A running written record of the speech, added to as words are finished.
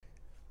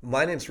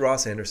My name's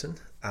Ross Anderson.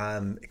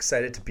 I'm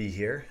excited to be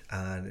here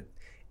and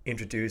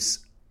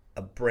introduce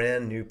a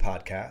brand new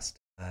podcast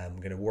I'm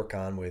going to work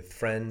on with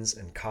friends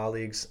and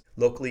colleagues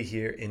locally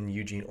here in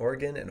Eugene,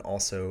 Oregon, and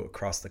also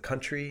across the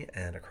country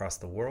and across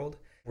the world.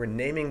 We're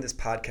naming this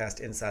podcast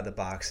Inside the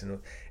Box, and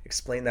we'll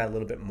explain that a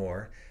little bit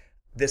more.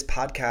 This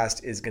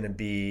podcast is going to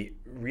be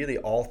really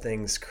all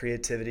things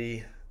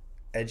creativity,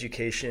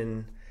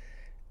 education,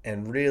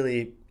 and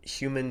really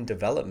human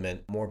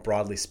development, more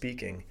broadly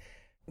speaking.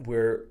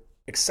 We're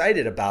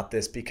excited about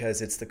this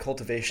because it's the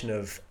cultivation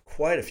of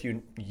quite a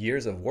few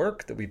years of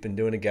work that we've been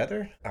doing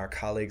together. Our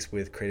colleagues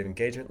with Creative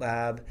Engagement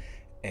Lab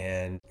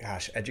and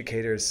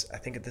educators, I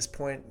think at this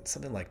point,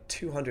 something like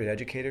 200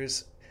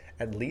 educators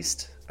at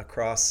least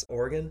across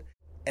Oregon.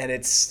 And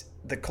it's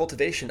the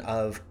cultivation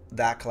of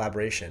that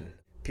collaboration.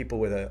 People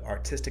with an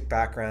artistic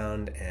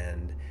background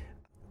and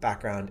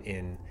background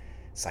in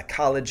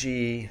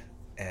psychology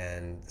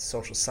and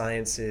social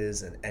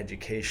sciences and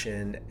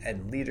education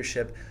and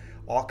leadership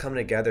all coming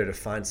together to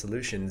find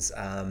solutions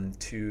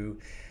to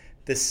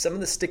some of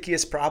the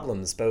stickiest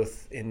problems,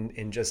 both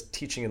in just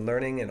teaching and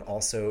learning and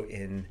also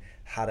in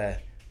how to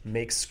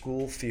make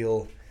school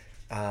feel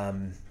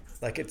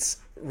like it's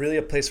really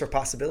a place for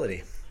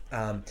possibility.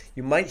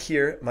 You might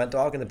hear my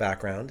dog in the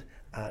background.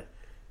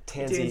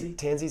 Tansy.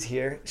 Tansy's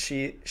here.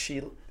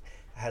 She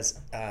has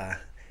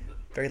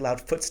very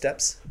loud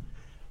footsteps.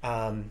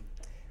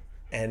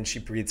 And she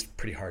breathes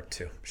pretty hard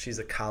too. She's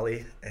a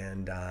collie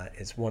and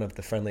is one of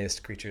the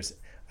friendliest creatures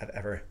I've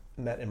ever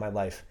met in my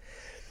life.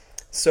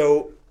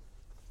 So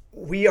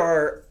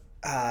we're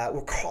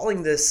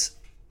calling this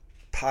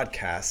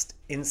podcast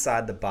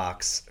Inside the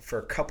Box for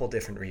a couple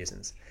different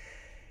reasons.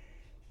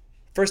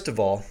 First of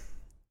all,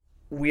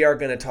 we are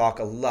going to talk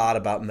a lot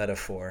about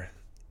metaphor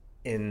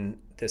in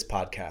this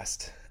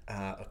podcast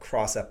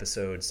across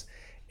episodes.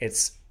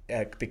 It's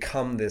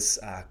become this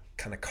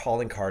kind of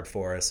calling card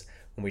for us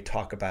when we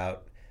talk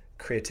about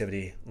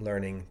creativity,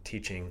 learning,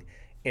 teaching,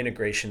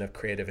 integration of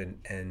creative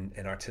and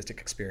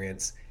artistic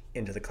experience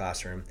into the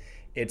classroom.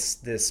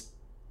 It's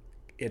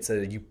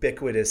a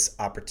ubiquitous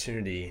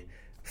opportunity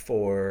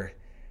for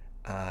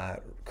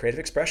creative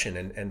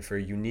expression and for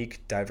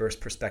unique, diverse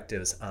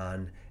perspectives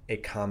on a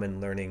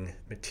common learning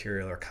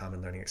material or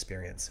common learning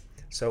experience.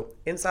 So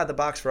Inside the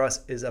Box for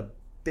us is a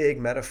big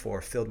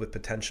metaphor filled with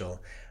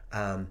potential.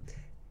 And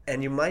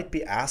you might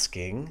be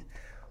asking,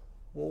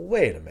 well,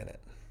 wait a minute.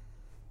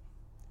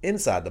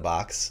 Inside the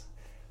box,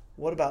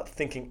 what about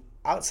thinking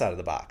outside of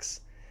the box?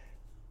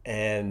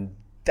 And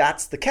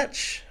that's the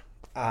catch.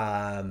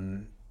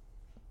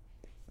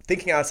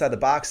 Thinking outside the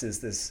box is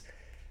this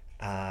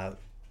kind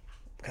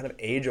of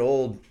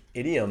age-old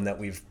idiom that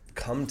we've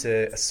come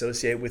to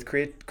associate with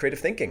creative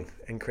thinking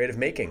and creative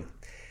making.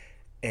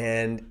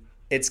 And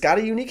it's got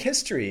a unique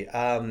history.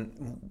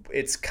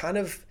 It's kind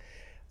of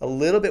a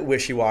little bit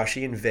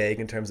wishy-washy and vague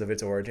in terms of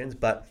its origins,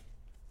 but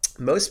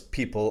most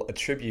people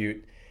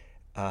attribute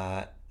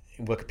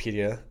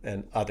Wikipedia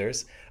and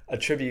others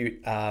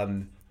attribute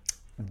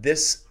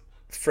this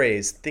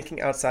phrase,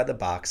 thinking outside the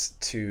box,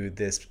 to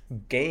this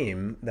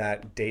game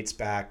that dates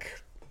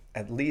back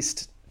at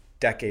least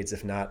decades,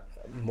 if not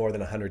more than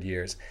 100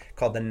 years,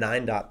 called the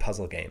 9-dot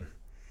puzzle game.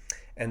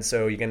 And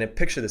so you're going to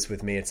picture this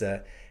with me. It's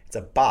a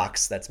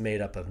box that's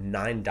made up of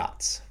 9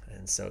 dots.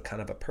 And so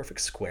kind of a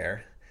perfect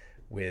square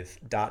with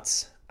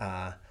dots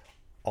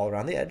all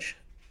around the edge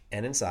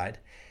and inside.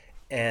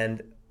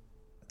 And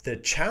the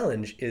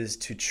challenge is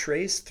to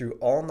trace through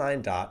all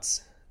 9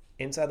 dots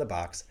inside the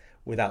box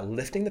without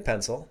lifting the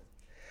pencil,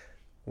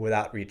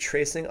 without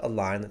retracing a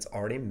line that's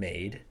already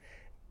made,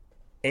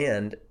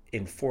 and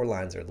in 4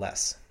 lines or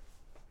less.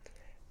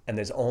 And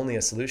there's only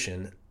a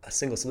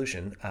single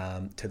solution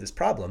to this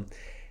problem,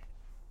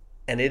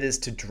 and it is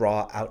to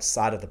draw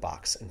outside of the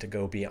box and to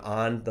go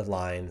beyond the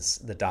lines,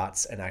 the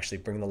dots, and actually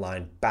bring the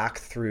line back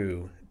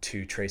through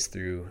to trace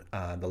through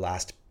the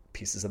last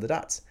pieces of the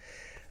dots.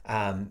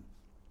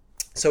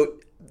 So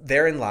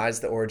therein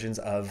lies the origins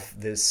of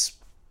this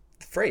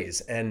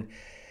phrase, and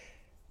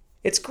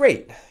it's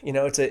great. You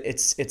know,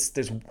 there's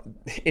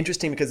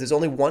interesting because there's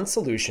only one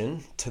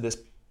solution to this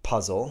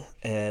puzzle,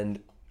 and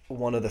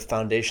one of the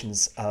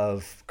foundations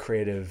of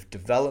creative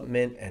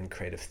development and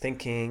creative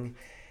thinking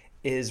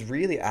is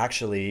really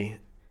actually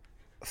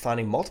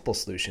finding multiple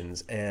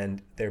solutions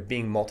and there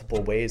being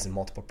multiple ways and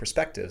multiple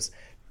perspectives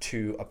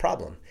to a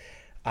problem.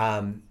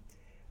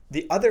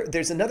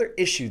 There's another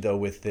issue though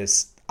with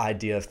this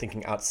idea of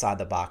thinking outside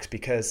the box,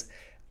 because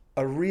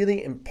a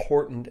really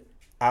important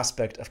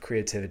aspect of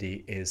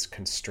creativity is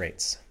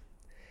constraints.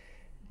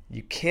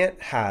 You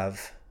can't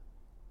have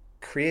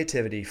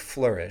creativity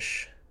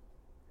flourish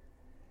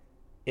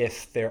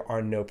if there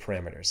are no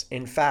parameters.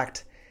 In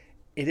fact,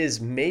 it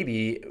is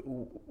maybe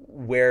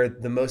where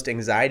the most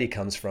anxiety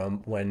comes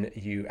from when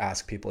you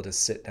ask people to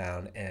sit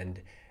down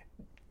and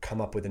come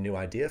up with a new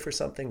idea for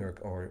something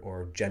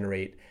or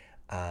generate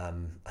a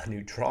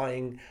new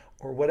drawing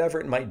or whatever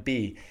it might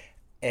be.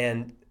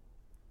 And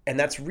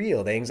that's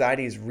real. The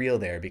anxiety is real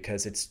there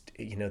because it's,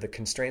 the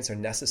constraints are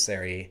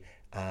necessary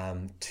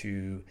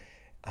to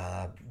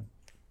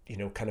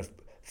kind of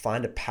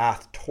find a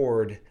path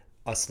toward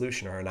a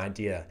solution or an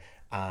idea.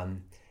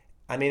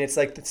 It's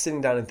like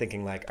sitting down and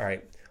thinking like, all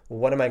right, well,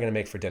 what am I going to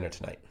make for dinner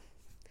tonight?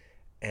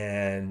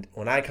 And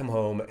when I come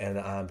home and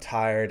I'm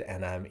tired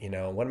and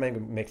what am I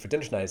going to make for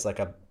dinner tonight? Is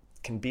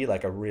can be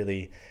like a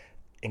really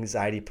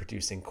anxiety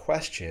producing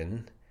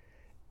question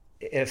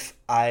if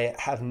I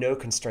have no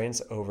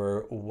constraints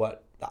over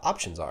what the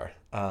options are.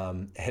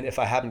 And if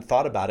I haven't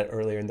thought about it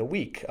earlier in the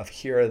week of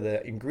here are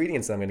the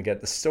ingredients that I'm going to get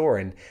at the store.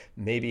 And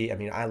maybe,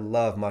 I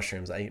love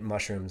mushrooms. I eat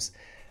mushrooms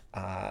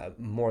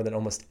more than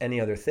almost any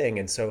other thing.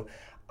 And so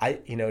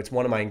it's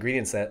one of my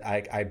ingredients that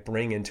I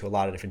bring into a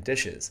lot of different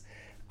dishes.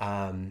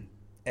 And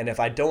if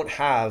I don't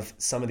have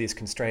some of these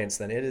constraints,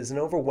 then it is an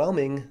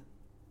overwhelming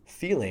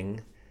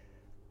feeling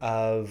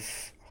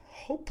of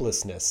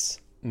hopelessness,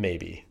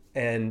 maybe.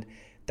 And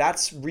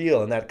that's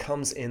real, and that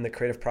comes in the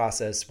creative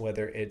process,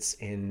 whether it's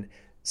in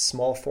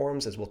small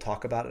forms, as we'll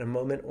talk about in a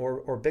moment,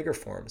 or bigger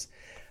forms.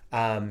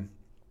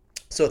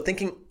 So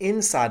thinking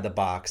inside the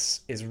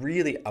box is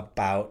really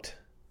about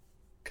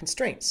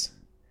constraints.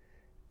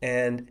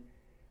 And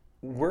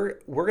we're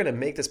going to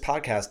make this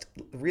podcast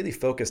really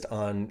focused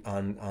on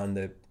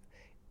the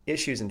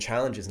issues and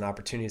challenges and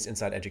opportunities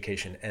inside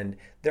education. And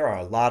there are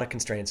a lot of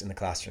constraints in the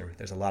classroom.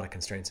 There's a lot of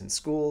constraints in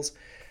schools.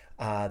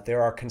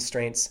 There are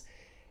constraints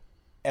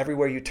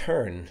everywhere you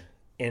turn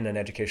in an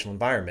educational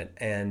environment,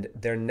 and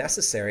they're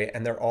necessary,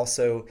 and they're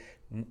also,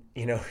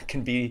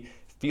 can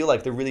feel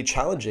like they're really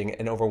challenging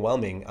and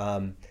overwhelming.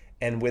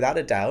 And without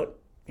a doubt,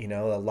 a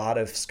lot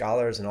of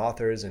scholars and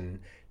authors and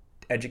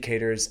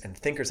educators and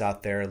thinkers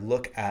out there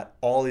look at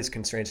all these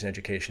constraints in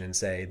education and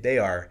say they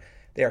are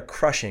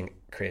crushing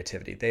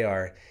creativity. They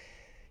are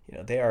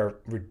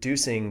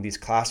reducing these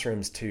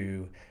classrooms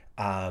to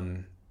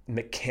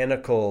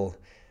mechanical,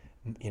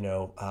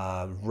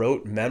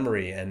 rote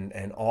memory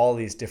and all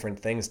these different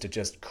things to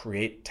just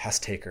create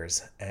test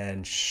takers.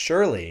 And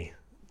surely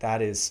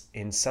that is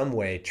in some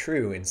way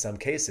true in some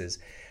cases.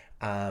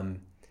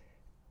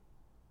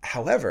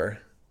 However,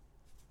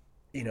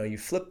 you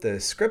flip the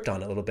script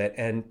on it a little bit,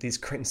 and these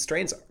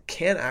constraints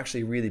can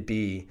actually really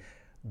be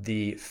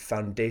the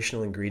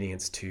foundational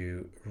ingredients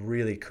to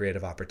really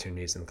creative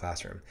opportunities in the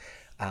classroom.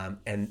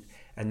 And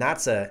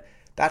that's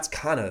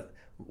kind of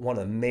one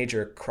of the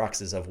major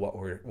cruxes of what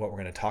we're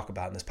going to talk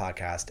about in this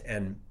podcast.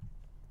 And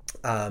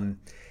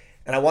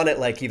I want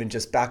to even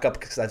just back up,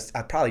 because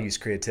I've probably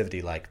used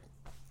creativity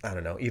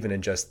even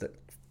in just the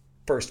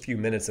first few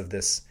minutes of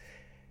this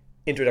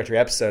introductory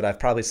episode, I've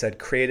probably said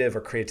creative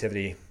or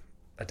creativity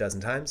a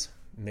dozen times,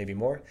 maybe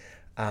more.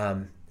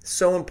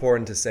 So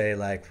important to say,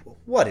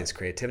 what is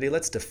creativity?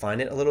 Let's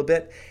define it a little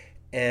bit.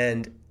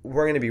 And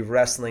we're going to be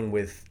wrestling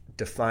with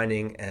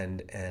defining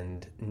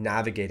and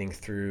navigating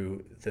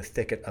through the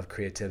thicket of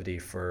creativity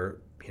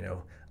for,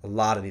 a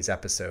lot of these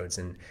episodes,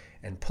 and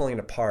pulling it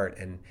apart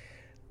and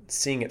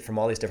seeing it from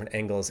all these different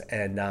angles.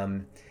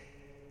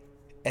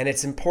 And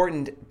it's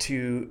important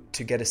to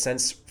get a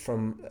sense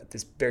from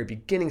this very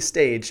beginning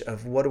stage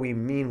of what do we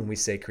mean when we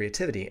say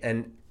creativity.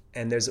 And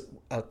there's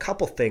a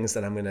couple things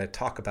that I'm going to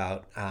talk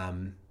about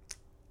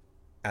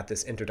at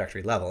this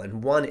introductory level.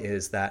 And one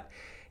is that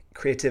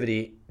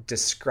creativity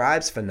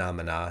describes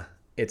phenomena.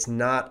 It's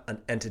not an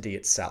entity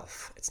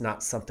itself. It's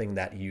not something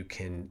that you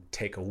can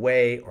take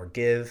away or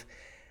give,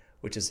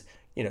 which is,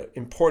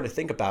 important to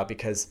think about,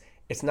 because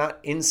it's not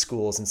in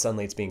schools and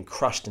suddenly it's being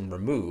crushed and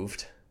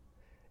removed.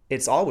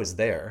 It's always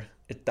there.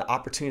 The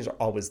opportunities are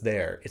always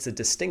there. It's a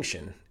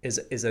distinction.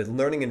 Is a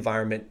learning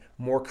environment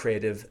more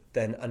creative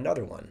than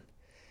another one?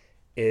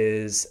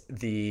 Is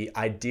the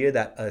idea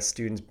that a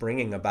student's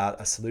bringing about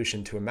a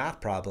solution to a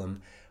math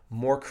problem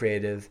more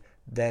creative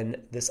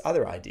than this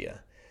other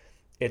idea?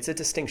 It's a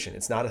distinction.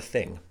 It's not a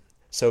thing.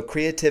 So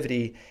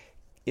creativity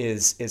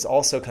is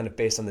also kind of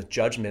based on the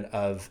judgment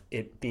of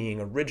it being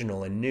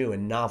original and new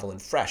and novel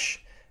and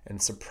fresh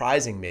and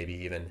surprising, maybe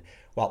even,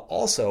 while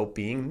also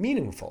being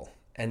meaningful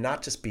and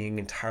not just being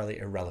entirely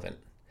irrelevant.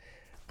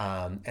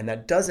 And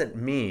that doesn't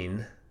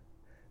mean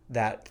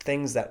that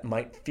things that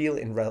might feel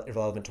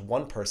irrelevant to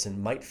one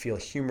person might feel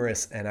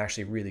humorous and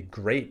actually really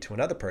great to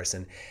another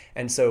person.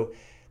 And so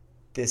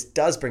this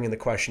does bring in the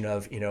question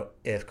of,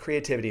 if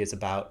creativity is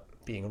about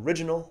being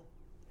original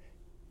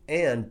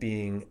and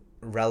being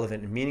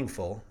relevant and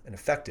meaningful and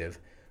effective,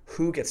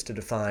 who gets to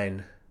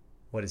define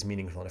what is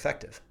meaningful and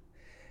effective?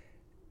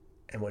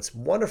 And what's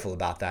wonderful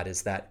about that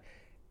is that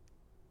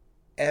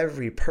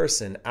every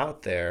person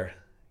out there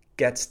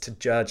gets to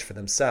judge for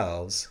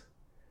themselves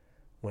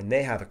when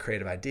they have a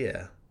creative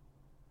idea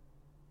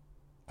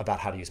about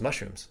how to use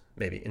mushrooms,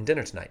 maybe in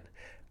dinner tonight.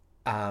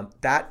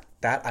 That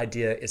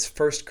idea is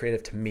first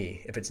creative to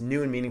me. If it's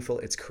new and meaningful,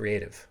 it's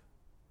creative.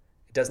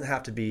 It doesn't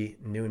have to be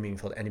new and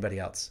meaningful to anybody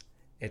else.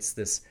 It's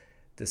this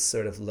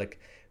sort of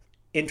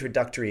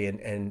introductory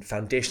and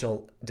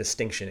foundational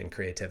distinction in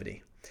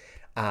creativity.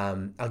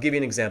 I'll give you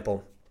an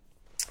example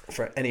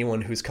for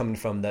anyone who's coming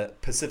from the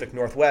Pacific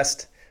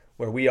Northwest,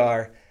 where we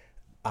are.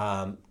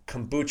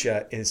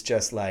 Kombucha is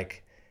just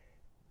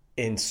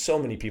in so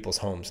many people's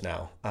homes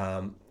now.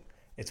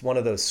 it's one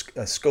of those,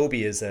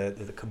 SCOBY is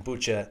the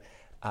kombucha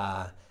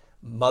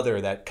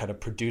mother that kind of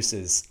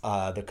produces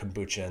the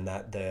kombucha, and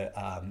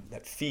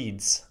that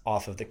feeds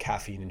off of the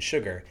caffeine and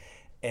sugar.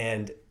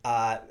 And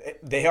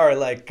they are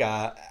like,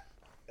 I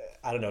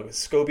don't know,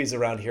 SCOBYs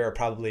around here are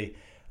probably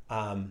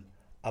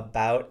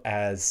about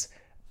as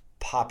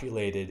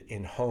populated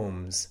in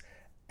homes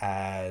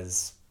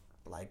as,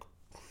 like,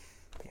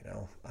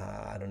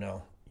 I don't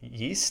know,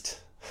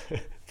 yeast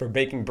for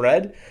baking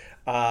bread.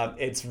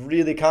 It's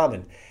really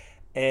common.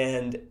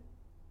 And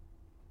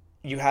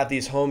you have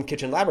these home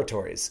kitchen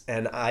laboratories.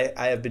 And I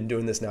have been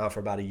doing this now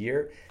for about a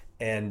year.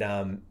 And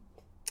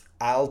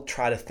I'll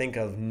try to think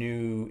of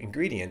new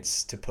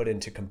ingredients to put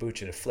into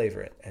kombucha to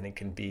flavor it. And it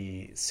can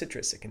be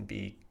citrus. It can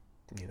be,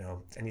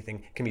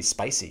 anything. It can be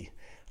spicy.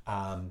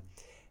 And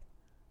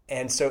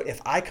so if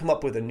I come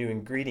up with a new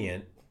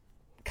ingredient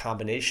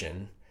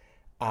combination,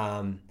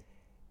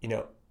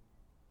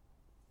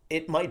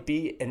 it might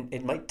be, and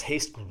it might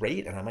taste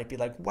great, and I might be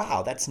like,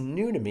 wow, that's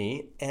new to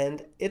me,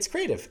 and it's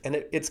creative,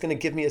 and it's going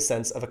to give me a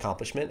sense of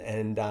accomplishment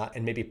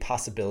and maybe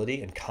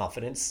possibility and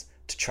confidence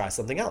to try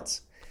something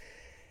else.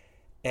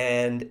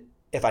 And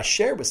if I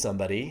share with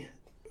somebody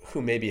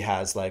who maybe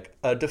has like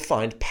a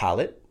defined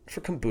palate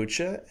for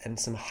kombucha and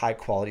some high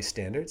quality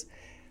standards,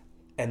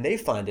 and they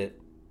find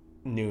it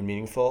new and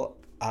meaningful,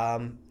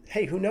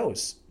 hey, who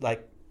knows?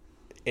 Like,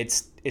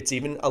 it's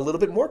even a little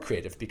bit more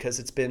creative because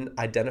it's been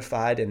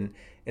identified and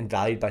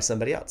valued by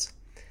somebody else.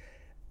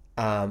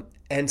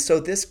 And so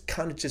this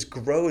kind of just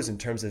grows in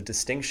terms of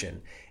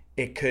distinction.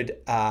 It could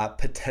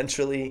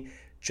potentially,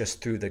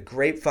 just through the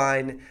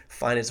grapevine,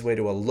 find its way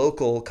to a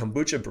local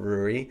kombucha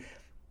brewery,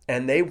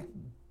 and they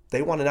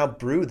want to now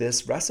brew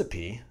this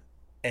recipe,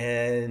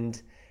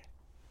 and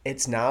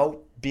it's now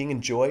being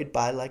enjoyed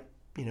by, like,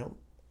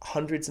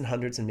 hundreds and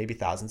hundreds and maybe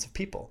thousands of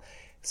people.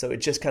 So it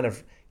just kind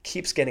of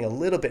keeps getting a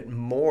little bit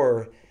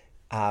more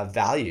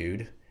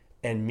valued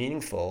and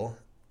meaningful,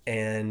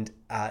 and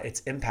its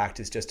impact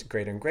is just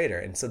greater and greater.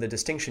 And so the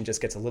distinction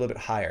just gets a little bit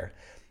higher.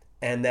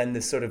 And then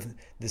this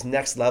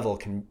next level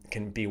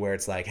can be where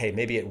it's like, hey,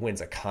 maybe it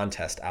wins a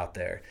contest out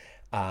there,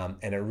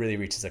 and it really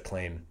reaches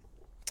acclaim.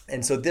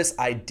 And so this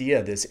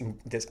idea, this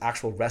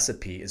actual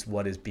recipe, is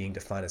what is being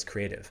defined as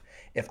creative.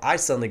 If I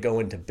suddenly go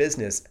into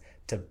business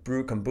to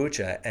brew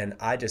kombucha and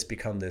I just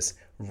become this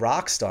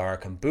rock star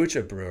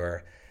kombucha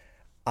brewer,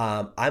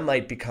 I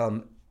might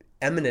become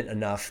eminent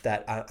enough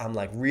that I'm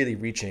like really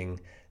reaching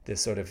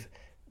this sort of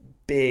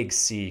big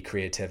C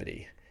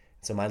creativity.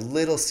 So my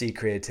little C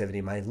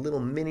creativity, my little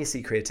mini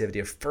C creativity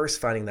of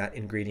first finding that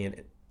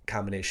ingredient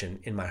combination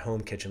in my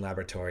home kitchen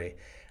laboratory,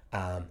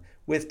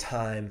 with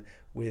time,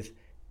 with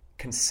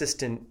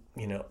consistent,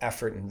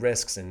 effort and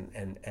risks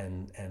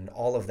and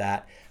all of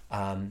that,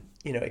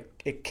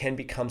 it can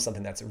become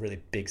something that's a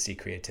really big C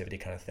creativity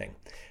kind of thing.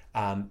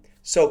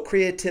 So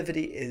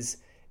creativity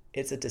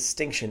it's a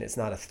distinction. It's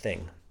not a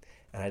thing.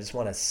 And I just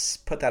want to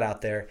put that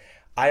out there.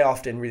 I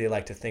often really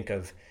like to think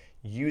of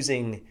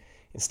using,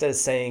 instead of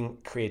saying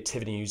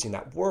creativity, using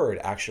that word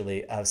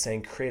actually, of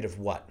saying creative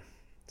what?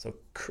 So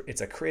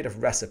it's a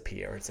creative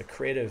recipe, or it's a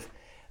creative,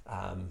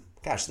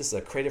 this is a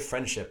creative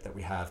friendship that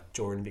we have,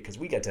 Jordan, because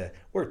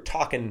we're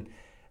talking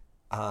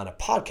on a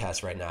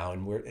podcast right now,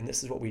 and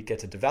this is what we get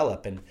to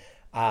develop. And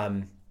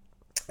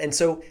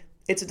so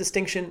it's a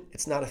distinction,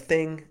 it's not a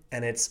thing,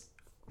 and it's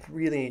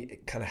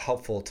really kind of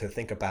helpful to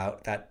think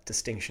about that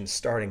distinction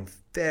starting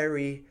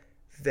very,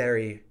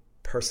 very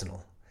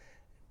personal,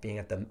 being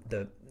at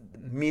the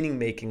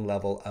meaning-making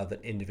level of an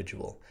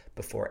individual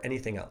before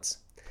anything else.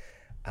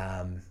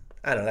 I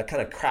don't know, that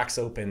kind of cracks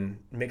open,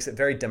 makes it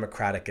very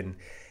democratic, and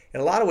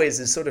in a lot of ways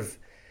is sort of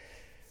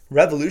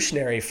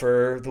revolutionary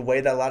for the way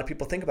that a lot of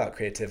people think about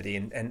creativity.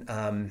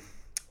 And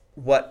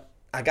what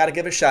I got to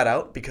give a shout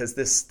out, because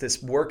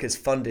this work is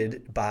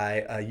funded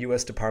by a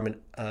U.S.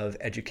 Department of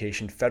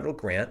Education federal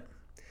grant,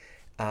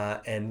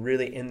 and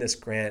really in this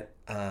grant,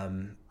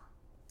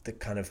 the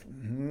kind of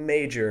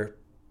major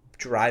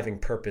driving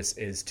purpose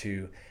is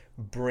to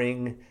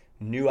bring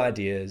new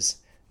ideas,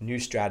 new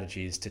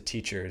strategies to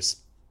teachers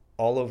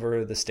all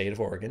over the state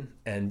of Oregon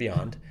and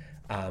beyond.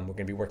 We're going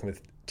to be working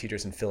with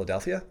teachers in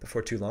Philadelphia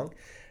before too long.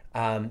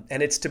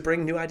 And it's to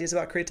bring new ideas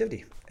about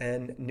creativity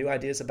and new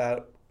ideas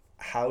about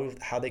how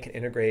they can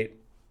integrate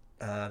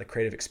the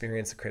creative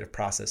experience, the creative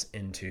process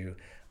into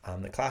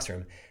the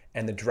classroom,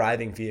 and the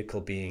driving vehicle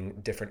being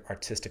different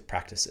artistic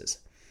practices.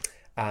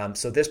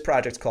 So this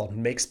project's called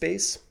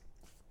Makespace.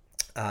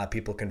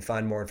 People can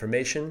find more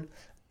information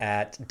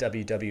at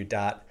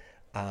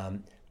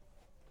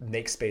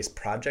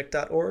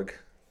www.makespaceproject.org.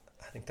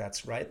 I think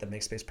that's right, the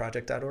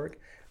makespaceproject.org,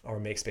 or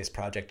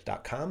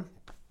makespaceproject.com,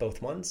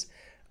 both ones.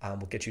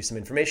 We'll get you some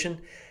information,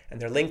 and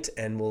they're linked,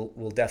 and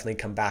we'll definitely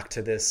come back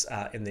to this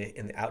in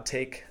the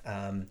outtake,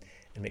 and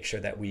make sure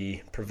that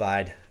we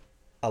provide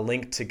a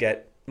link to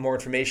get more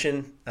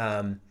information.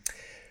 The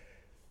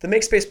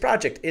Makespace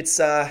project, it's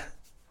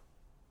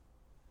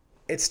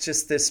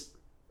just this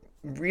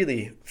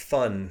really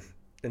fun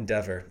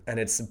endeavor, and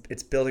it's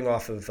building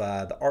off of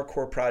the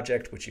ArtCore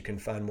project, which you can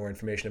find more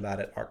information about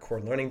at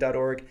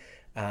artcorelearning.org.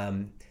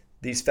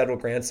 These federal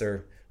grants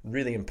are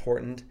really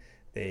important.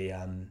 They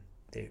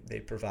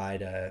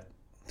provide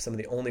some of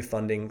the only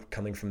funding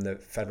coming from the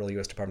federal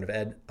U.S. Department of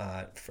Ed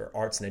for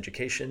arts and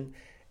education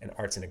and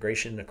arts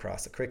integration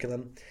across the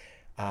curriculum.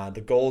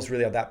 The goals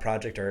really of that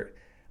project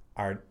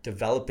are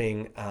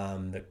developing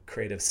the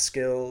creative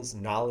skills,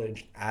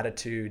 knowledge,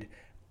 attitude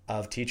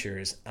of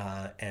teachers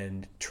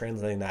and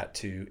translating that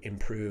to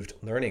improved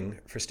learning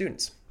for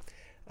students,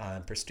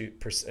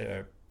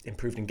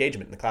 improved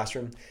engagement in the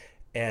classroom.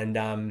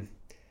 And,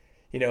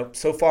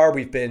 so far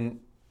we've been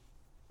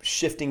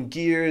shifting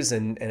gears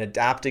and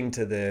adapting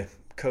to the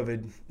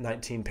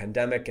COVID-19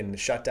 pandemic and the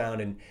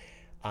shutdown. And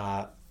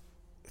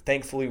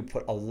thankfully, we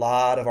put a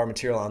lot of our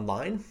material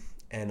online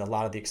and a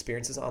lot of the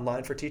experiences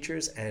online for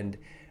teachers. And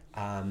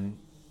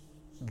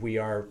we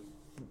are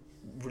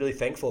really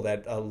thankful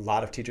that a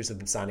lot of teachers have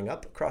been signing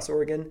up across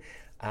Oregon.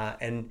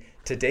 And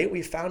to date,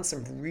 we've found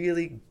some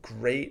really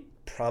great,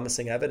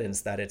 promising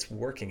evidence that it's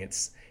working.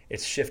 It's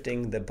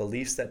shifting the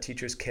beliefs that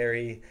teachers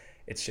carry.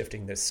 It's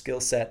shifting the skill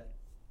set.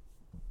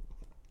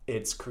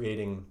 It's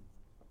creating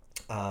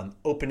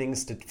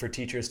openings for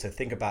teachers to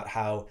think about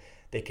how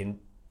they can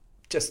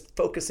just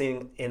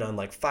focusing in on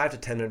like 5 to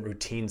 10 minute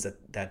routines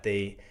that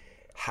they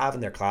have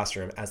in their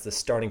classroom as the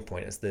starting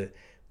point, as the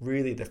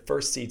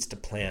first seeds to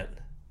plant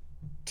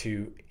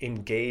to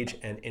engage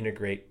and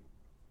integrate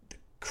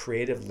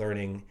creative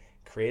learning,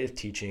 creative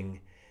teaching,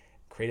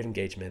 creative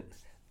engagement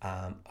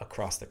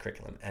across the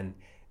curriculum. And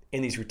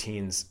in these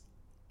routines,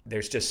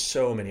 there's just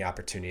so many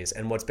opportunities.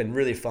 And what's been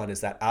really fun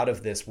is that out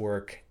of this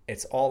work,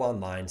 it's all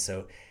online.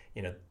 So,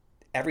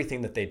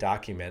 everything that they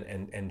document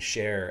and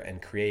share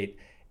and create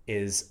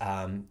is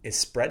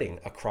spreading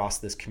across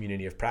this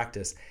community of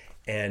practice.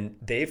 And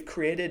they've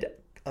created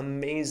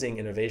amazing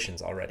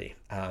innovations already.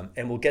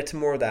 And we'll get to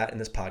more of that in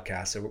this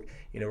podcast. So,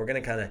 we're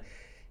going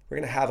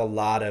to have a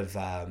lot of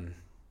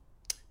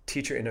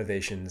teacher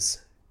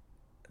innovations,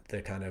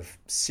 the kind of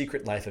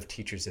secret life of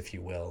teachers, if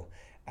you will,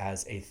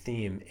 as a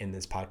theme in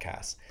this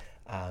podcast.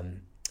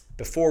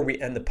 Before we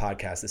end the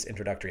podcast, this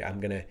introductory, I'm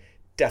going to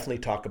definitely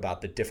talk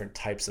about the different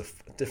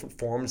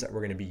forms that we're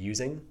going to be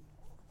using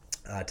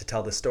to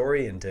tell the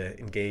story and to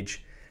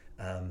engage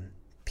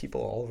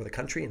people all over the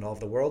country and all over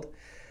the world.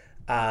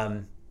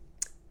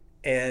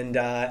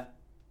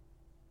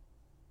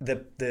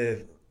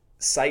 The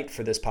site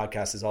for this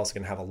podcast is also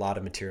going to have a lot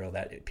of material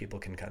that people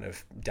can kind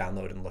of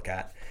download and look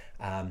at.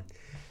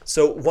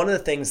 So one of the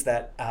things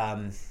that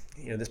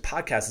this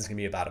podcast is going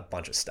to be about a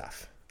bunch of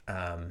stuff.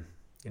 When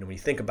you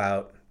think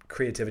about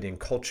creativity and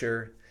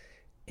culture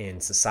in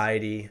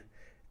society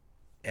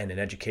and in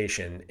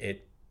education,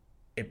 it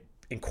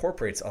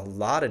incorporates a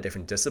lot of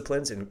different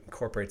disciplines. It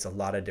incorporates a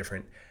lot of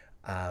different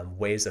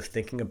ways of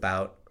thinking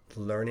about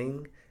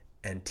learning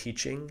and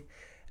teaching.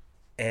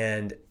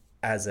 And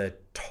as a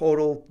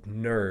total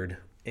nerd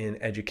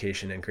in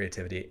education and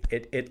creativity,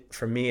 it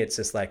for me, it's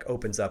just like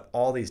opens up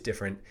all these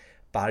different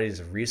bodies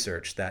of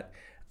research that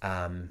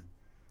are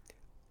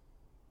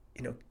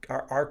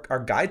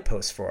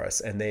guideposts for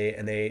us, and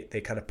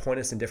they kind of point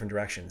us in different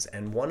directions.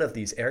 And one of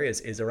these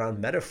areas is around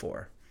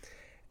metaphor.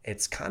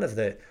 It's kind of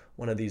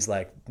one of these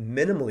like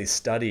minimally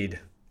studied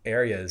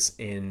areas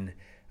in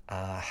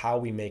how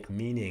we make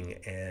meaning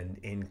and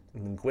in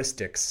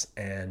linguistics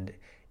and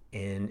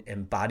in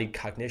embodied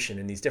cognition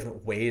and these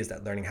different ways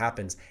that learning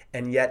happens.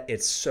 And yet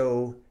it's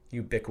so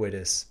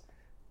ubiquitous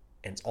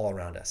and it's all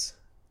around us.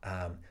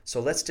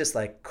 So let's just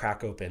like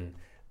crack open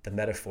the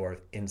metaphor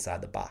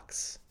inside the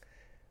box,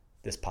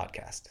 this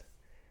podcast.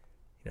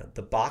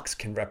 The box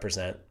can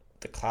represent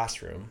the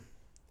classroom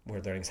where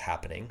learning's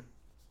happening.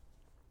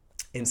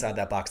 Inside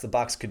that box, the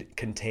box could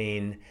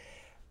contain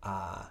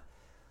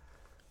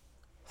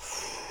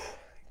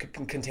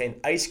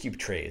ice cube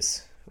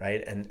trays,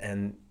 right?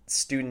 And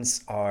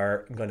students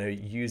are going to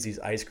use these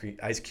ice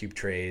cube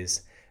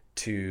trays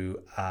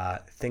to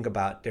think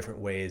about different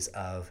ways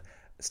of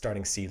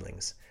starting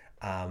seedlings.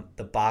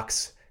 The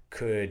box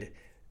could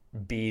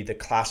be the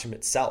classroom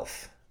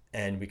itself,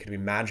 and we could be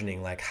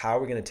imagining like how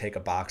we're going to take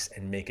a box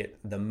and make it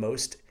the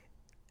most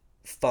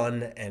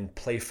fun and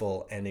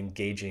playful and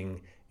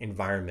engaging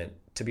environment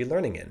to be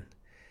learning in.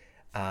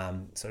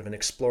 Sort of an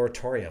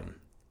exploratorium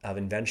of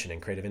invention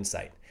and creative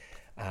insight.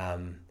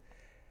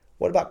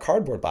 What about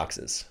cardboard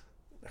boxes?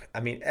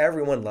 I mean,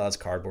 everyone loves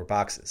cardboard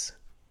boxes.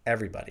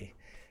 Everybody.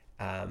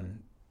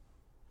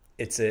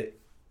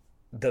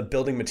 The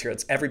building material.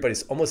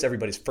 It's almost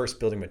everybody's first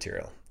building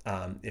material.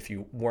 If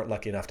you weren't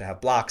lucky enough to have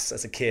blocks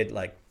as a kid,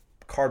 like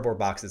cardboard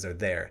boxes are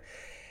there.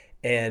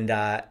 And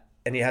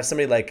you have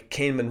somebody like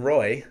Kane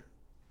Monroy,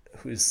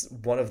 who's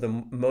one of the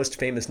most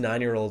famous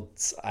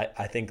 9-year-olds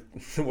I think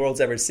the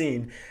world's ever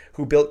seen,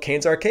 who built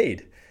Kane's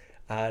Arcade.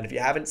 And if you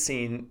haven't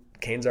seen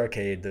Kane's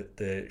Arcade,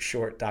 the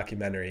short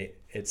documentary,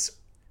 it's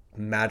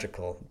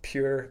magical,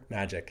 pure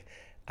magic.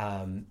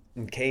 And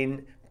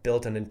Kane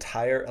built an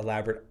entire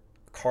elaborate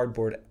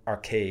cardboard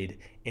arcade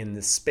in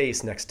the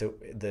space next to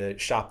the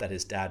shop that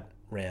his dad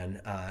ran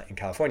in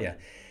California.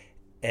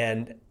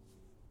 And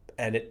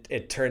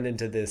it turned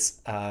into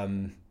this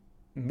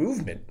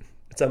movement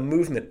It's a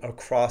movement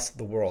across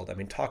the world. I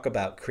mean, talk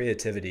about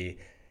creativity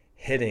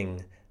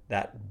hitting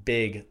that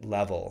big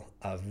level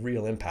of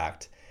real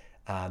impact.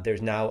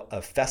 There's now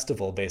a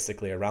festival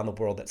basically around the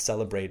world that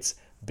celebrates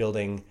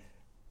building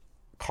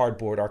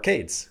cardboard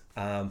arcades,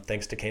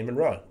 thanks to Kane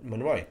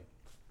Monroy.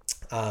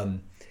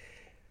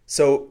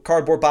 So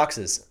cardboard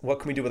boxes, what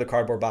can we do with a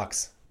cardboard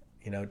box?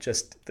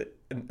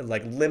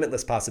 Like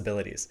limitless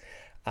possibilities.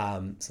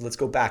 So let's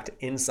go back to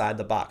inside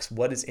the box.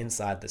 What is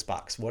inside this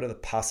box? What are the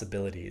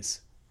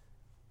possibilities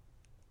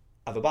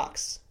of a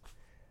box?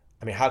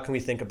 I mean, how can we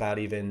think about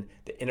even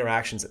the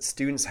interactions that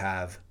students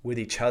have with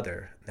each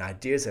other, the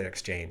ideas that are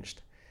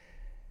exchanged,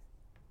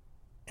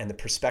 and the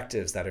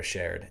perspectives that are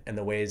shared, and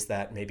the ways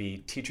that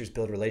maybe teachers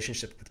build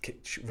relationships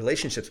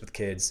with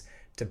kids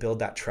to build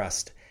that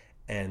trust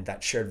and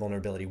that shared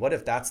vulnerability? What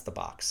if that's the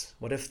box?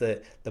 What if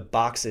the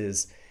box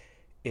is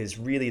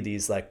really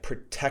these like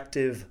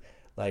protective,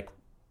 like,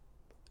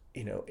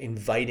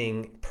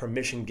 inviting,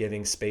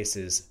 permission-giving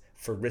spaces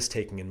for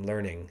risk-taking and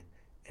learning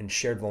and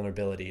shared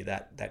vulnerability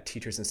that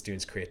teachers and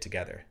students create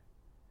together?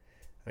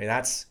 I mean,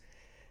 that's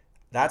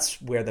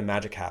where the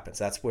magic happens.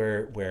 That's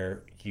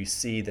where you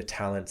see the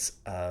talents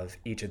of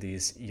each of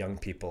these young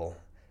people,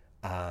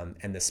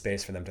 and the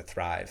space for them to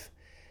thrive.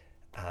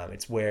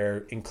 It's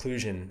where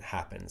inclusion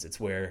happens. It's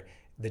where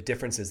the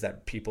differences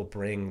that people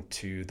bring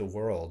to the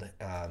world,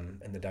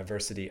 and the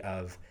diversity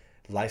of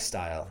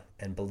lifestyle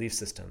and belief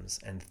systems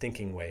and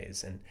thinking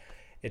ways and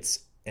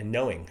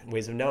knowing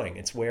ways of knowing.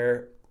 It's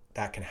where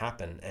that can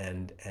happen,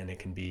 and it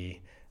can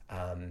be,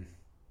 the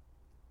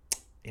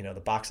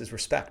box is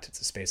respect.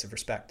 It's a space of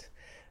respect.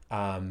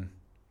 I don't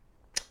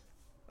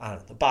know.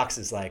 The box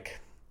is like,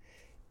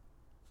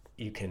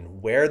 you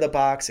can wear the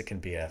box. It can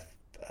be a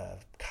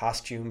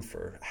costume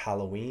for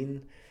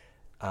Halloween.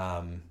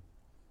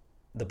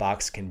 The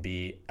box can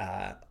be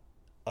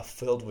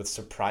filled with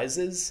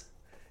surprises.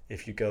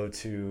 If you go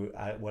to,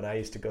 when I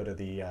used to go to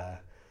the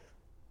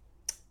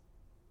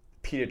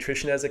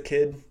pediatrician as a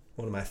kid,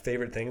 one of my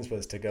favorite things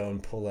was to go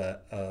and pull a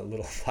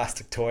little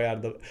plastic toy out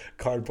of the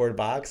cardboard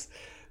box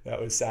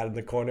that was sat in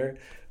the corner.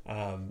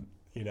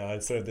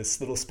 It's sort of this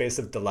little space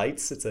of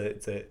delights. It's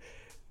a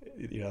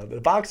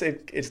the box,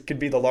 it could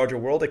be the larger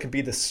world. It could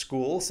be the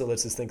school. So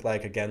let's just think a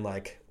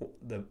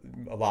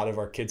lot of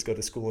our kids go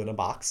to school in a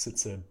box.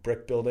 It's a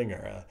brick building or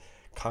a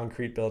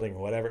concrete building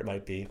or whatever it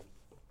might be.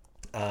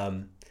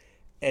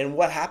 And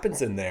what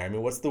happens in there? I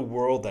mean, what's the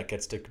world that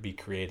gets to be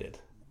created?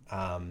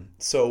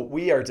 So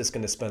we are just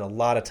going to spend a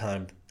lot of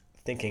time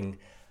thinking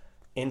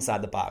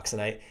inside the box.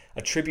 And I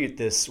attribute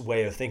this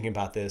way of thinking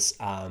about this,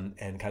 and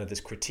kind of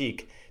this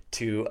critique,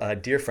 to a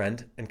dear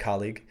friend and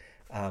colleague,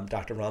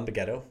 Dr. Ron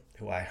Beghetto,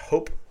 who I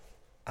hope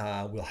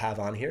we'll have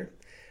on here.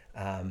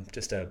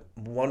 Just a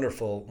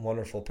wonderful,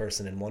 wonderful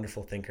person and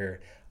wonderful thinker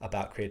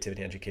about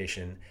creativity and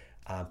education.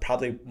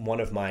 Probably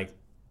one of my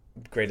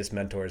greatest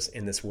mentors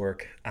in this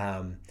work.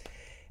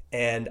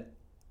 And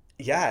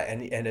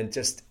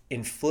just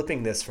in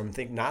flipping this from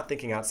not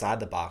thinking outside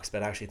the box,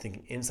 but actually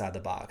thinking inside the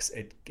box,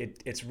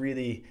 it's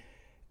really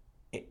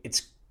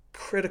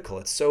critical.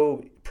 It's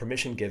so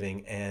permission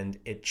giving, and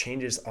it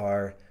changes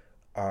our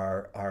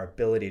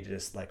ability to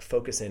just like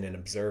focus in and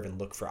observe and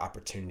look for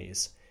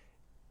opportunities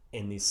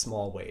in these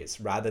small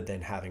ways, rather than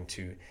having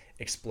to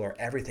explore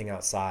everything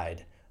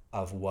outside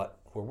of what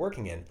we're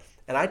working in.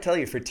 And I tell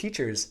you, for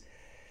teachers,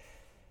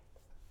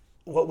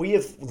 what we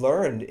have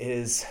learned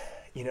is,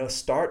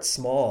 start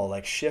small,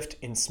 like shift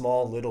in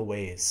small little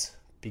ways.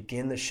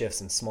 Begin the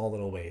shifts in small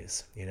little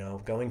ways.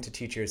 Going to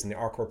teachers in the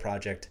Arcor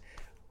project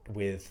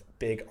with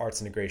big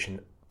arts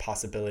integration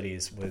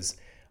possibilities was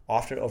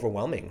often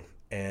overwhelming,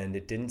 and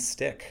it didn't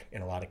stick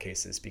in a lot of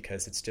cases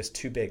because it's just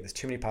too big. There's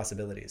too many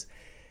possibilities.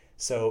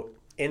 So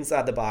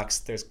inside the box,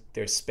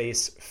 there's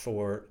space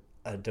for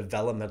a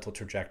developmental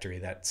trajectory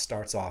that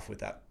starts off with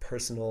that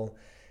personal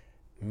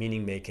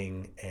meaning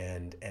making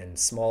and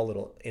small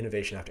little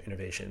innovation after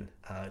innovation.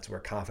 It's where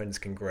confidence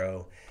can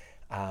grow.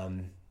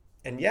 And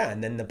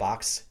then the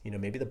box,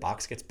 maybe the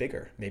box gets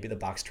bigger. Maybe the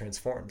box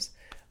transforms.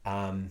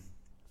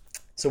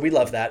 So we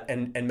love that.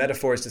 And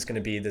metaphor is just going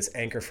to be this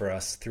anchor for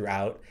us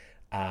throughout.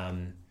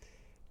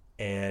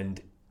 Maybe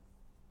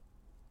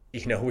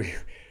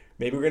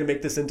we're going to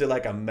make this into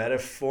like a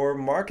metaphor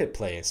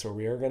marketplace, where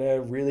we are going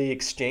to really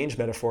exchange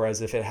metaphor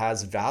as if it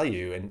has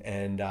value.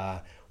 And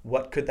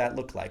what could that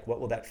look like? What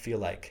will that feel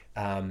like?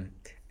 And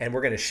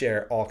we're going to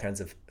share all kinds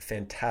of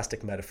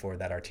fantastic metaphor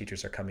that our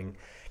teachers are coming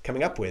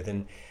up with.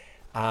 And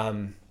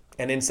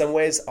in some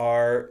ways,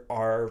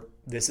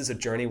 this is a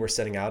journey we're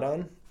setting out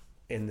on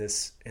in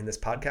this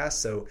podcast.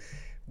 So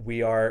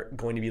we are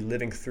going to be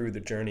living through the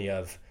journey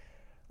of,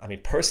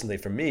 personally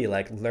for me,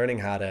 like learning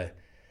how to,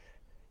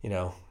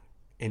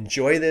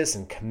 enjoy this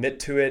and commit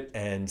to it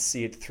and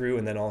see it through,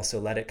 and then also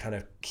let it kind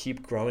of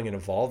keep growing and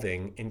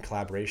evolving in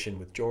collaboration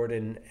with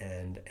Jordan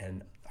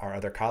and our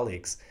other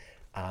colleagues,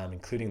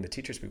 including the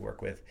teachers we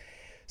work with.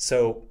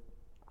 So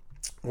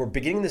we're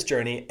beginning this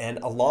journey, and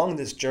along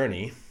this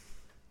journey,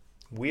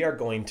 we are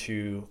going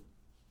to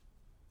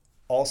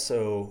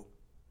also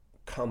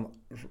come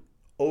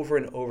over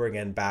and over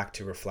again back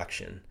to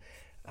reflection.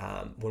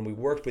 When we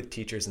worked with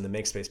teachers in the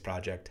Makespace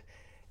project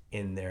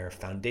in their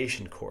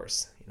foundation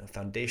course,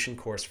 foundation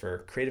course for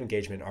creative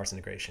engagement and arts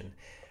integration,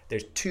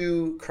 there's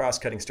two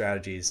cross-cutting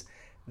strategies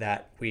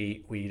that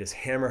we just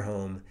hammer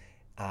home,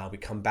 we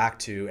come back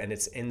to, and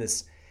it's in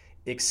this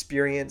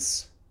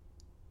experience,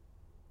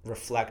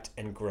 reflect,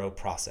 and grow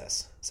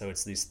process. So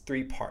it's these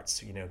three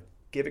parts,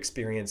 give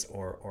experience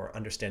or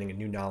understanding a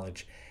new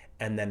knowledge,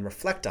 and then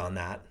reflect on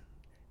that.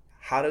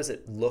 How does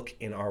it look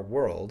in our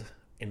world,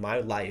 in my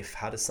life?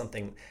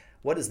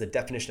 What does the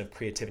definition of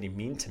creativity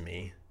mean to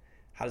me?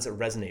 How does it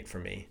resonate for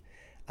me?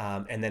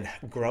 And then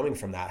growing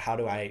from that, how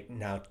do I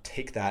now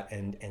take that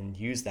and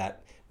use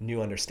that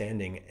new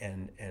understanding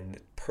and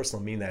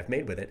personal meaning that I've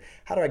made with it?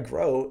 How do I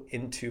grow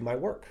into my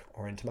work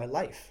or into my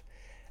life?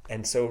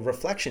 And so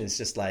reflection is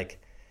just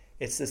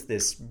it's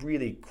this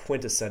really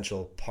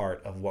quintessential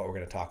part of what we're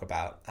going to talk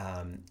about.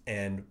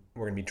 And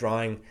we're going to be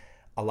drawing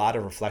a lot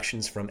of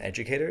reflections from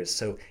educators.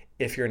 So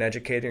if you're an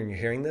educator and you're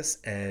hearing this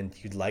and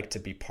you'd like to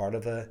be part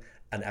of an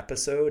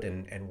episode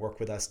and work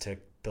with us to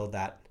build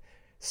that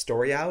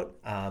story out,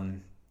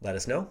 let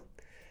us know.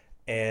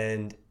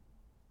 And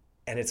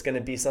it's going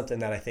to be something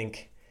that I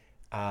think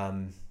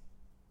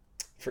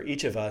for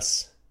each of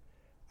us,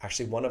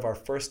 actually one of our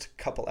first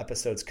couple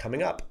episodes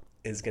coming up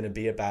is going to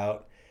be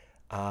about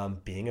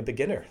being a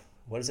beginner.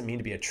 What does it mean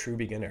to be a true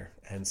beginner?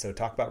 And so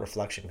talk about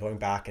reflection, going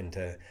back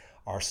into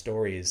our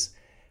stories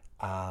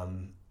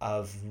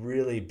of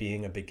really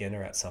being a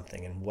beginner at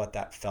something and what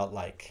that felt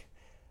like.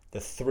 The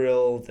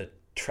thrill, the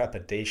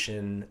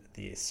trepidation,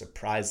 the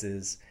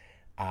surprises,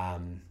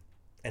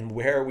 and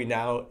where are we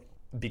now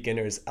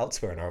beginners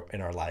elsewhere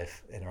in our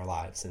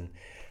lives.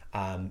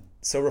 And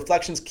so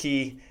reflection's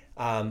key.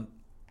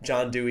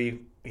 John Dewey,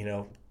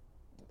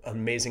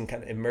 amazing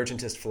kind of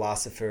emergentist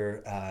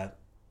philosopher,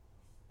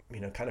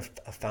 kind of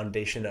a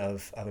foundation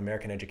of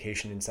American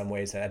education in some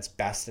ways at its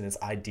best and its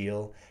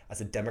ideal as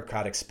a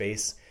democratic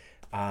space.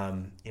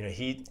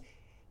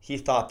 He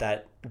thought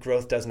that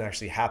growth doesn't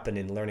actually happen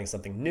in learning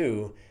something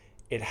new.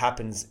 It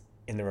happens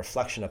in the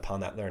reflection upon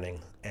that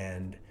learning.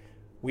 And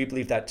we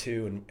believe that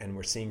too. And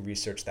we're seeing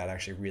research that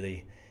actually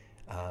really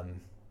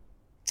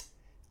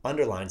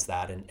underlines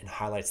that and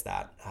highlights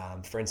that.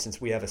 For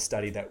instance, we have a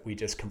study that we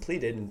just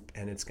completed,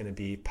 and it's going to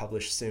be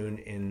published soon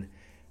in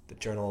the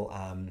journal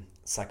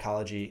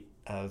Psychology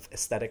of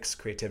Aesthetics,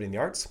 Creativity, and the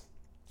Arts.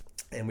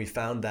 And we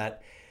found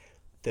that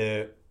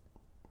the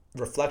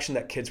reflection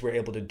that kids were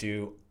able to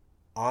do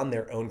on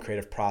their own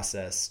creative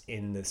process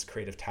in this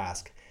creative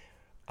task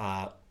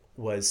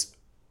was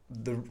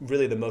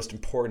really the most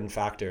important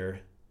factor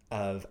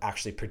of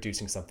actually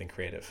producing something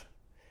creative.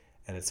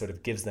 And it sort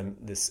of gives them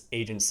this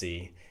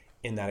agency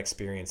in that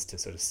experience to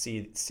sort of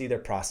see their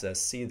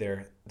process, see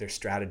their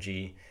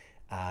strategy,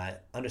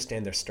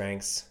 understand their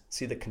strengths,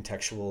 see the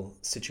contextual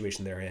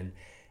situation they're in.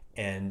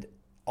 And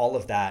all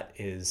of that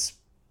is,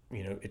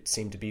 it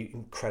seemed to be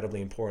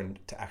incredibly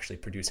important to actually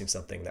producing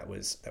something that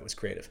was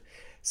creative.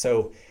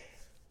 So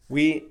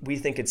we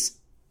think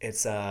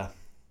it's a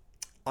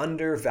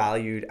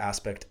undervalued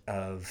aspect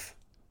of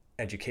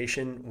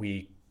education.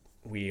 We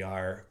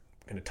are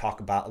going to talk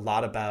a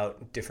lot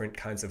about different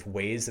kinds of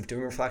ways of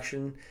doing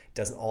reflection. It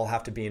doesn't all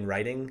have to be in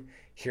writing.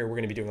 Here we're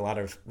going to be doing a lot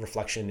of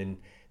reflection in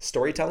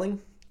storytelling.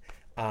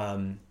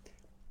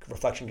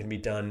 Reflection can be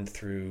done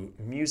through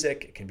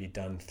music. It can be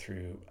done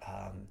through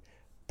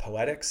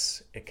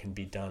poetics. It can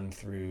be done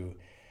through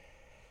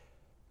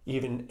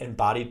even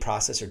embodied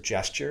process or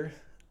gesture.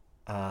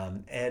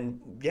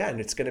 And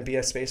it's going to be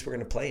a space we're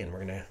going to play in.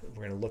 We're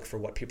going to look for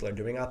what people are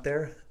doing out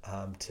there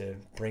to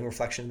bring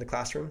reflection in the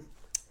classroom.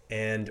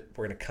 And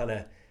we're going to kind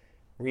of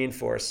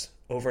reinforce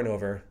over and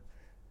over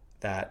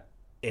that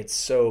it's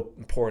so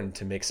important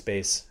to make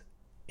space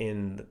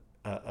in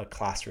a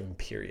classroom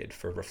period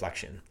for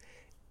reflection.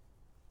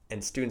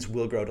 And students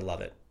will grow to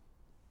love it,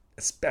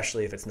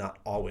 especially if it's not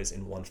always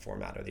in one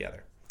format or the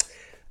other.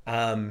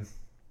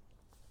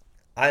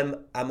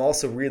 I'm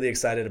also really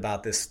excited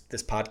about this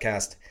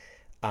podcast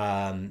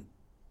to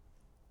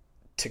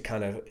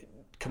kind of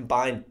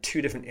combine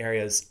two different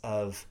areas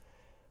of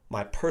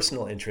my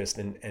personal interest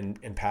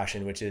and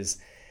passion, which is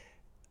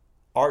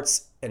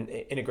arts and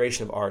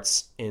integration of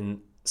arts in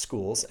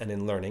schools and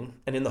in learning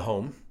and in the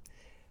home,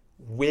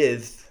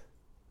 with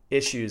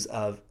issues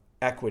of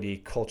equity,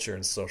 culture,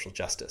 and social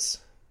justice.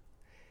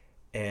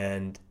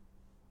 And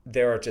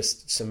there are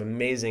just some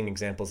amazing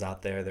examples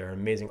out there. There are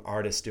amazing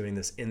artists doing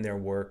this in their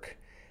work.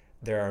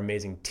 There are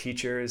amazing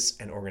teachers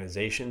and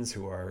organizations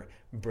who are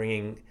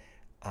bringing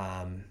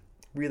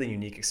really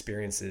unique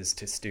experiences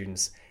to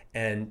students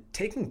and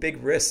taking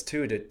big risks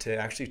too to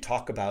actually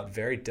talk about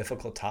very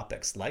difficult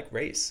topics like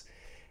race,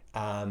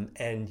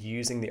 and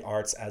using the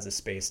arts as a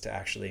space to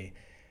actually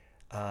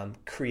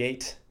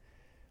create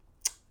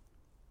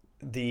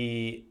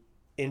the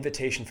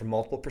invitation for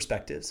multiple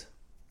perspectives,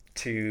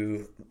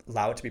 to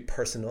allow it to be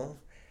personal,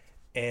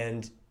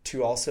 and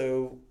to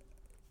also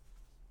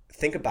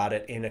think about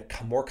it in a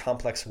more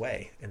complex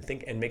way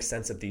and make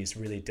sense of these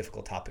really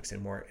difficult topics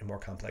in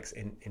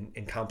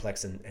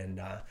complex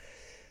and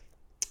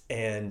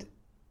and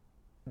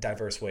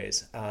diverse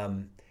ways.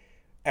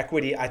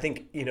 Equity, I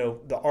think,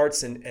 the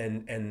arts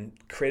and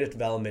creative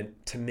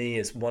development to me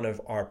is one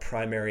of our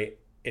primary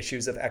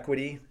issues of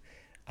equity.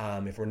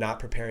 If we're not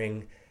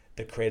preparing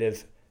the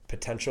creative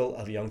potential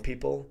of young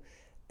people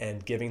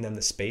and giving them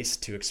the space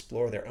to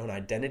explore their own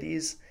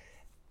identities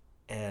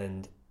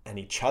and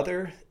each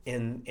other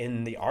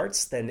in the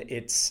arts, then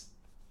it's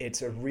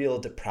a real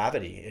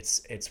depravity.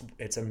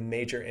 It's a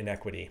major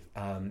inequity.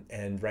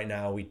 And right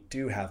now we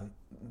do have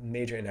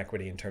major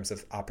inequity in terms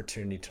of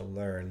opportunity to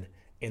learn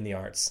in the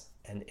arts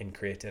and in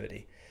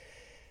creativity.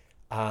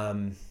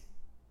 The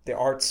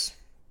arts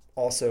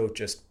also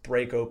just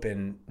break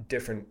open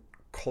different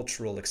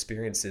cultural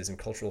experiences and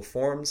cultural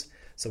forms.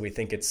 So we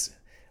think it's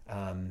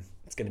going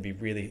to be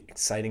really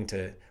exciting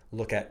to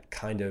look at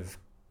kind of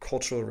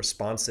culturally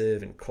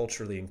responsive and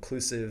culturally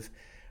inclusive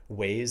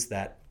ways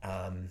that,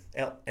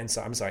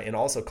 and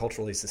also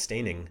culturally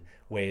sustaining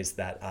ways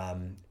that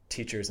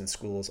teachers and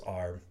schools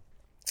are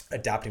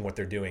adapting what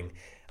they're doing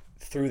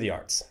through the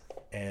arts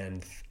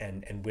and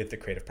with the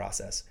creative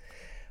process.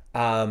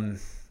 And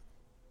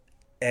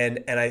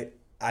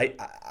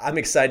I'm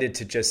excited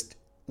to just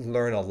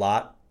learn a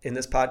lot in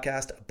this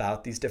podcast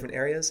about these different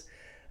areas.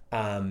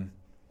 To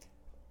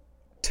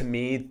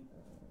me,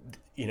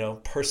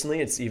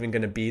 personally, it's even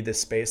going to be this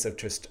space of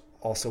just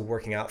also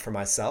working out for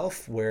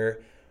myself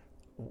where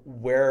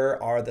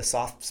are the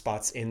soft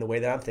spots in the way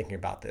that I'm thinking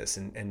about this,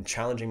 and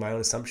challenging my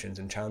own assumptions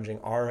and challenging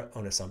our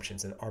own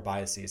assumptions and our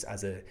biases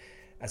as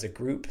a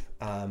group,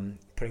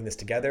 putting this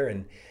together,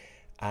 and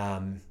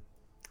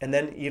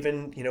then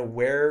even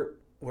where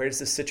does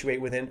this situate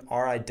within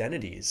our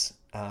identities,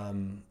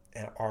 and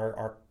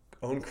our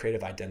own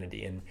creative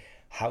identity, and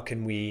how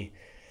can we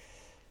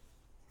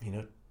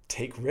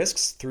take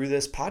risks through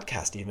this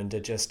podcast even to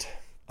just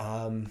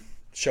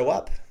show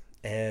up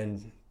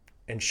and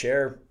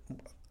share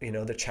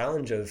the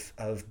challenge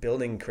of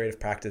building creative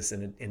practice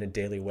in a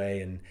daily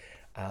way, and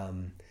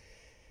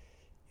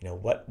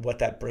what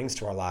that brings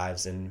to our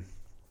lives, and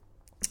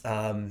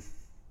some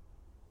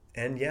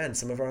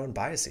of our own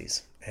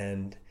biases.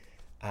 And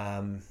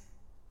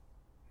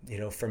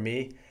for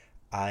me,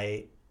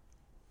 I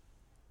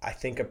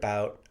think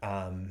about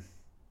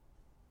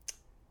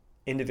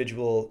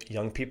individual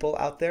young people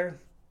out there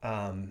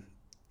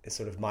is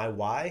sort of my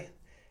why,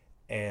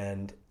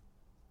 and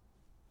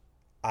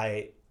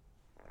I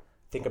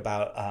think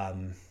about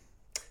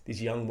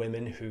these young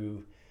women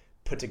who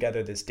put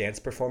together this dance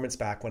performance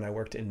back when I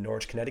worked in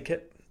Norwich,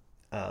 Connecticut,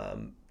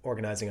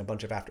 organizing a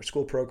bunch of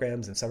after-school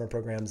programs and summer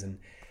programs, and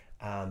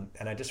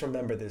I just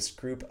remember this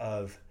group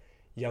of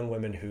young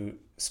women who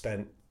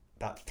spent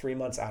about 3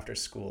 months after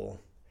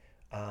school.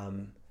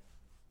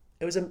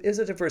 It was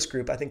a diverse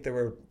group. I think there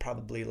were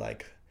probably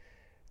like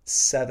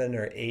 7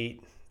 or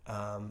 8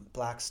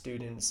 Black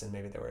students, and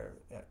maybe there were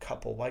a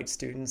couple white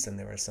students, and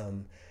there were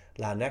some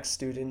Latinx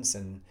students,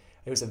 and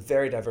it was a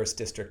very diverse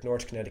district.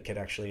 Norwich, Connecticut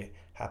actually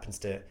happens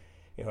to,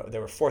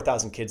 there were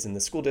 4,000 kids in the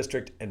school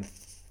district and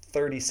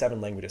 37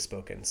 languages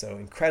spoken. So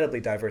incredibly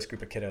diverse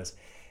group of kiddos.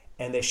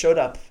 And they showed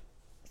up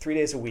 3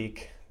 days a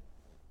week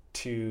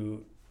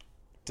to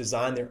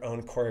design their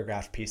own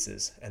choreographed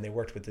pieces. And they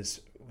worked with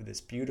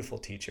this beautiful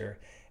teacher.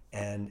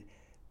 And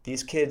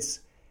these kids,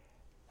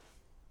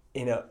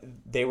 they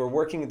were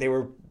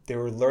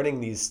learning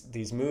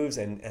these moves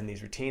and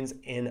these routines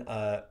in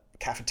a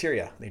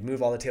cafeteria. They'd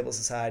move all the tables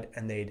aside,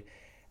 and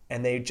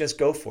they'd just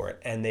go for it.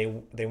 And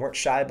they weren't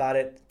shy about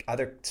it.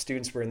 Other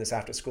students were in this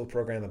after school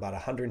program, about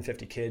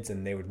 150 kids,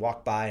 and they would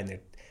walk by and they'd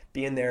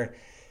be in there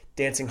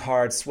dancing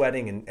hard,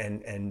 sweating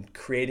and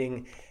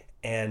creating,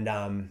 and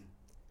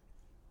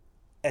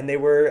they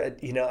were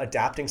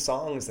adapting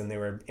songs, and they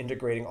were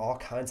integrating all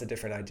kinds of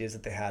different ideas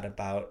that they had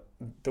about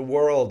the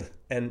world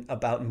and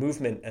about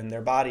movement and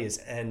their bodies,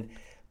 and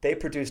they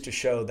produced a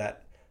show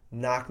that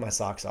knocked my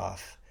socks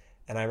off.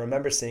 And I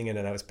remember seeing it,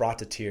 and I was brought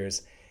to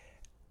tears.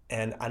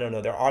 And I don't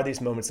know, there are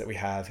these moments that we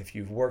have, if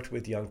you've worked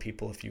with young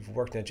people, if you've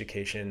worked in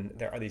education,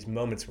 there are these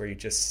moments where you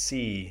just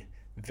see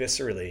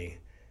viscerally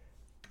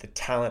the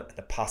talent and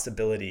the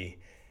possibility.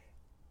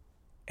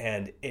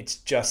 And it's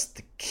just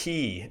the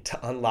key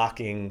to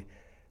unlocking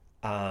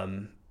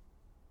the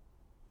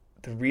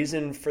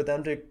reason for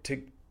them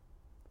to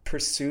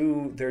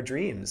pursue their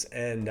dreams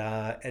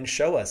and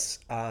show us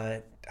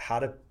how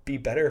to be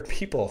better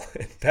people,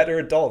 better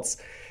adults.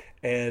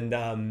 And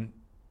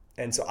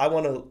so I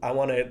want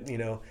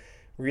to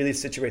really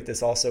situate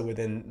this also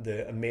within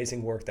the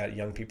amazing work that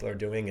young people are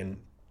doing, and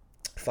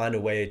find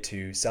a way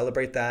to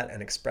celebrate that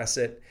and express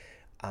it,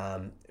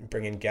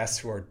 bring in guests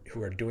who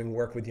are doing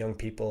work with young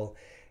people,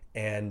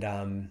 and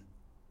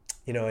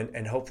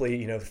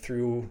hopefully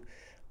through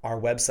our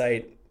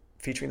website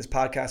featuring this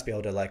podcast, be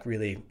able to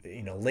really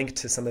link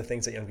to some of the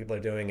things that young people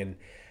are doing, and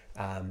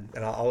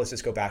I'll always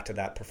just go back to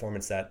that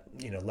performance that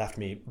left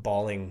me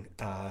bawling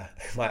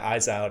my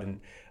eyes out,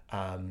 and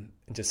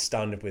just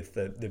stunned with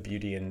the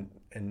beauty and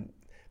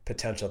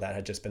potential that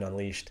had just been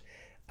unleashed,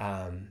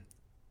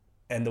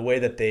 and the way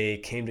that they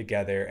came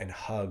together and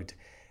hugged.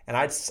 and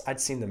I'd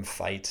seen them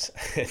fight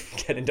and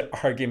get into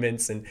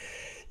arguments, and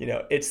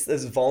it's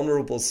this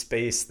vulnerable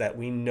space that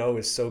we know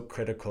is so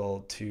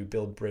critical to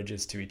build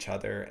bridges to each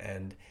other,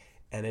 and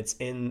it's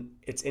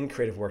in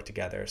creative work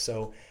together.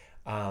 So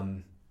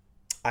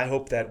I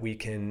hope that we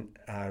can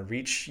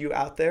reach you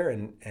out there,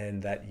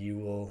 and that you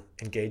will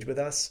engage with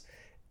us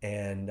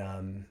and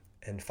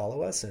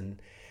follow us,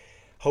 and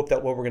hope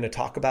that what we're going to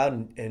talk about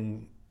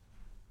and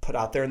put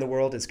out there in the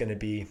world is going to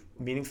be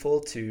meaningful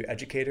to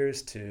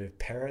educators, to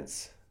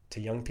parents, to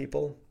young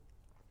people.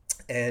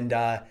 And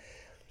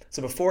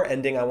so before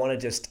ending, I want to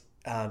just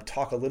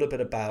talk a little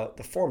bit about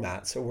the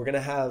format. So we're going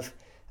to have,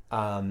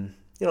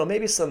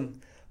 maybe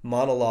some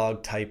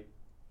monologue type,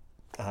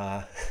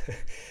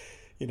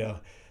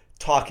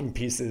 talking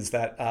pieces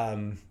that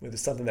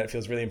is something that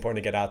feels really important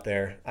to get out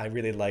there. I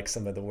really like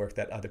some of the work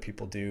that other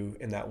people do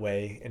in that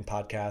way in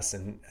podcasts,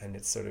 and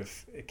it's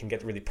it can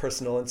get really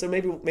personal. And so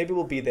maybe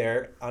we'll be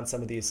there on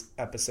some of these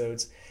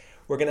episodes.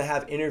 We're going to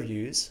have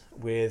interviews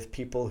with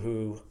people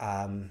whose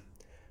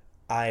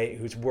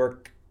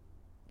work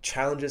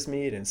challenges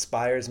me, it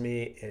inspires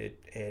me,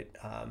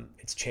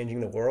 it's changing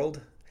the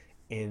world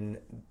in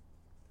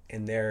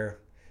their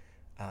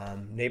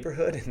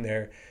neighborhood, in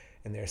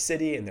their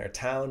city, in their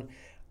town.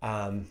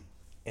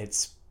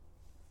 It's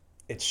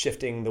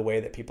shifting the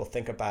way that people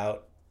think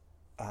about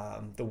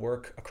the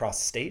work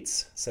across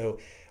states. So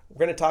we're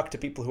going to talk to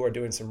people who are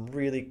doing some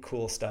really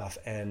cool stuff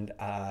and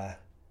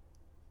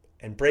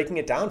breaking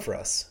it down for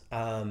us,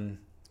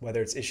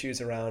 whether it's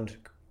issues around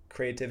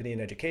creativity and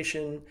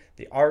education,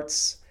 the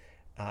arts,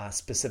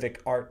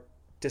 specific art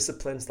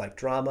disciplines like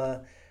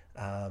drama,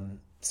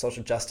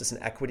 social justice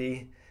and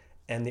equity,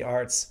 and the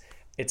arts.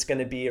 It's going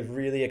to be a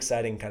really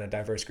exciting kind of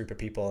diverse group of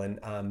people,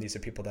 and these are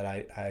people that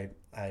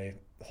I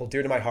hold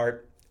dear to my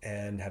heart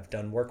and have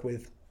done work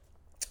with.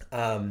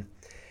 And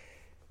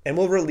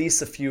we'll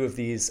release a few of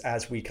these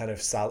as we kind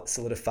of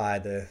solidify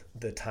the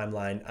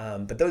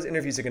timeline. But those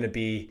interviews are going to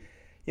be,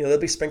 they'll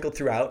be sprinkled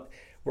throughout.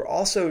 We're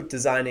also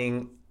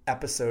designing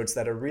episodes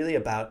that are really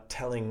about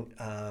telling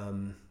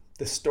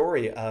the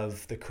story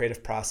of the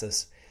creative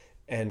process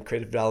and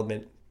creative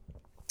development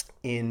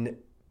in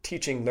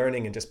teaching,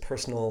 learning, and just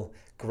personal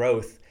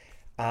growth,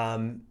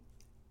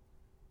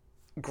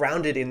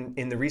 grounded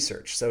in the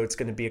research. So it's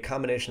going to be a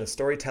combination of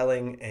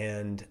storytelling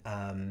and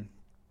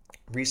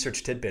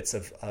research tidbits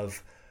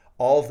of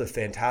all of the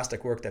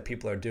fantastic work that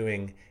people are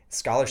doing,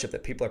 scholarship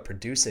that people are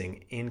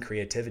producing in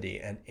creativity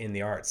and in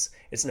the arts.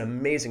 It's an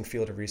amazing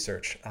field of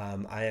research.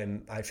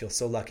 I feel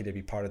so lucky to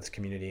be part of this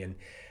community,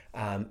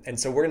 and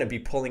so we're going to be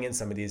pulling in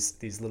some of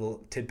these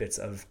little tidbits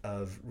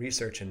of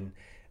research and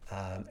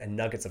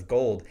nuggets of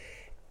gold,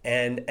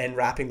 and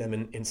wrapping them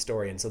in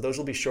story. And so those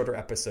will be shorter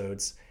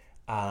episodes.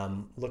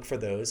 Look for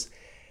those.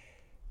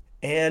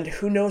 And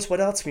who knows what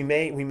else? We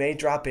may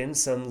drop in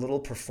some little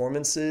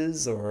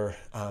performances or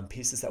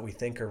pieces that we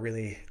think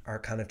are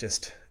kind of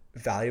just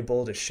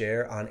valuable to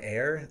share on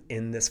air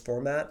in this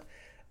format,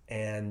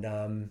 and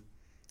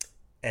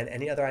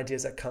any other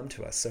ideas that come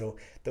to us. So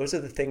those are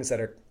the things that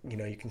are,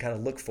 you can kind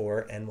of look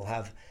for, and we'll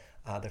have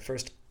the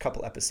first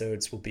couple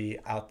episodes will be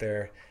out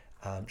there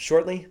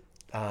shortly.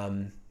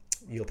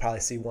 You'll probably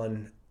see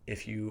one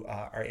if you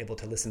are able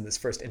to listen to this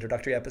first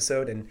introductory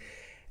episode, and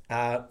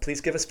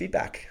please give us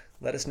feedback.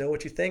 Let us know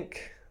what you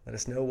think. Let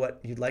us know what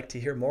you'd like to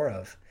hear more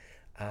of.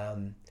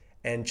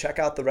 And check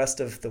out the rest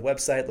of the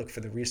website. Look for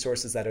the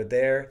resources that are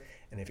there.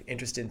 And if you're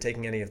interested in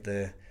taking any of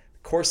the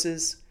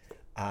courses,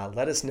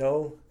 let us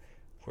know.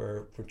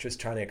 We're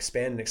just trying to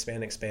expand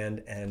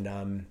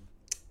and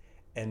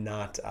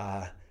not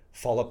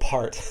fall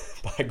apart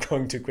by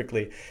growing too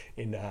quickly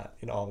in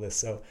all of this.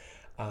 So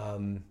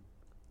on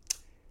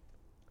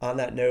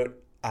that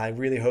note, I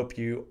really hope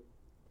you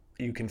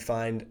can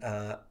find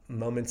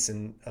moments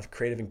of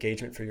creative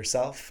engagement for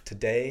yourself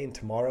today and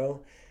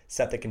tomorrow.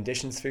 Set the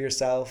conditions for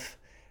yourself.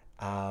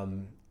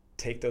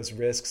 Take those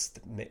risks.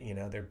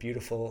 They're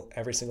beautiful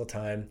every single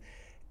time.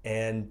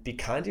 And be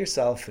kind to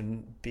yourself,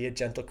 and be a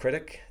gentle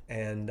critic,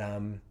 and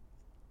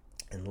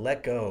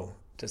let go.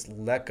 Just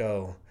let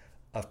go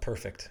of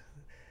perfect.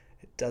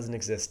 It doesn't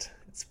exist.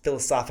 It's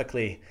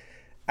philosophically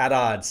at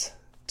odds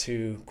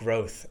to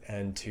growth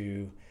and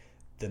to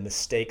the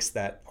mistakes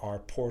that are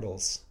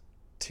portals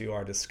to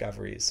our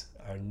discoveries,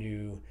 our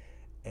new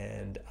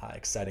and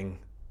exciting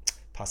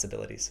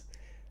possibilities.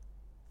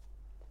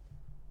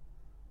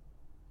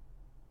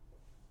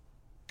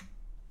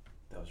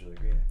 That was really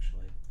great,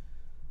 actually.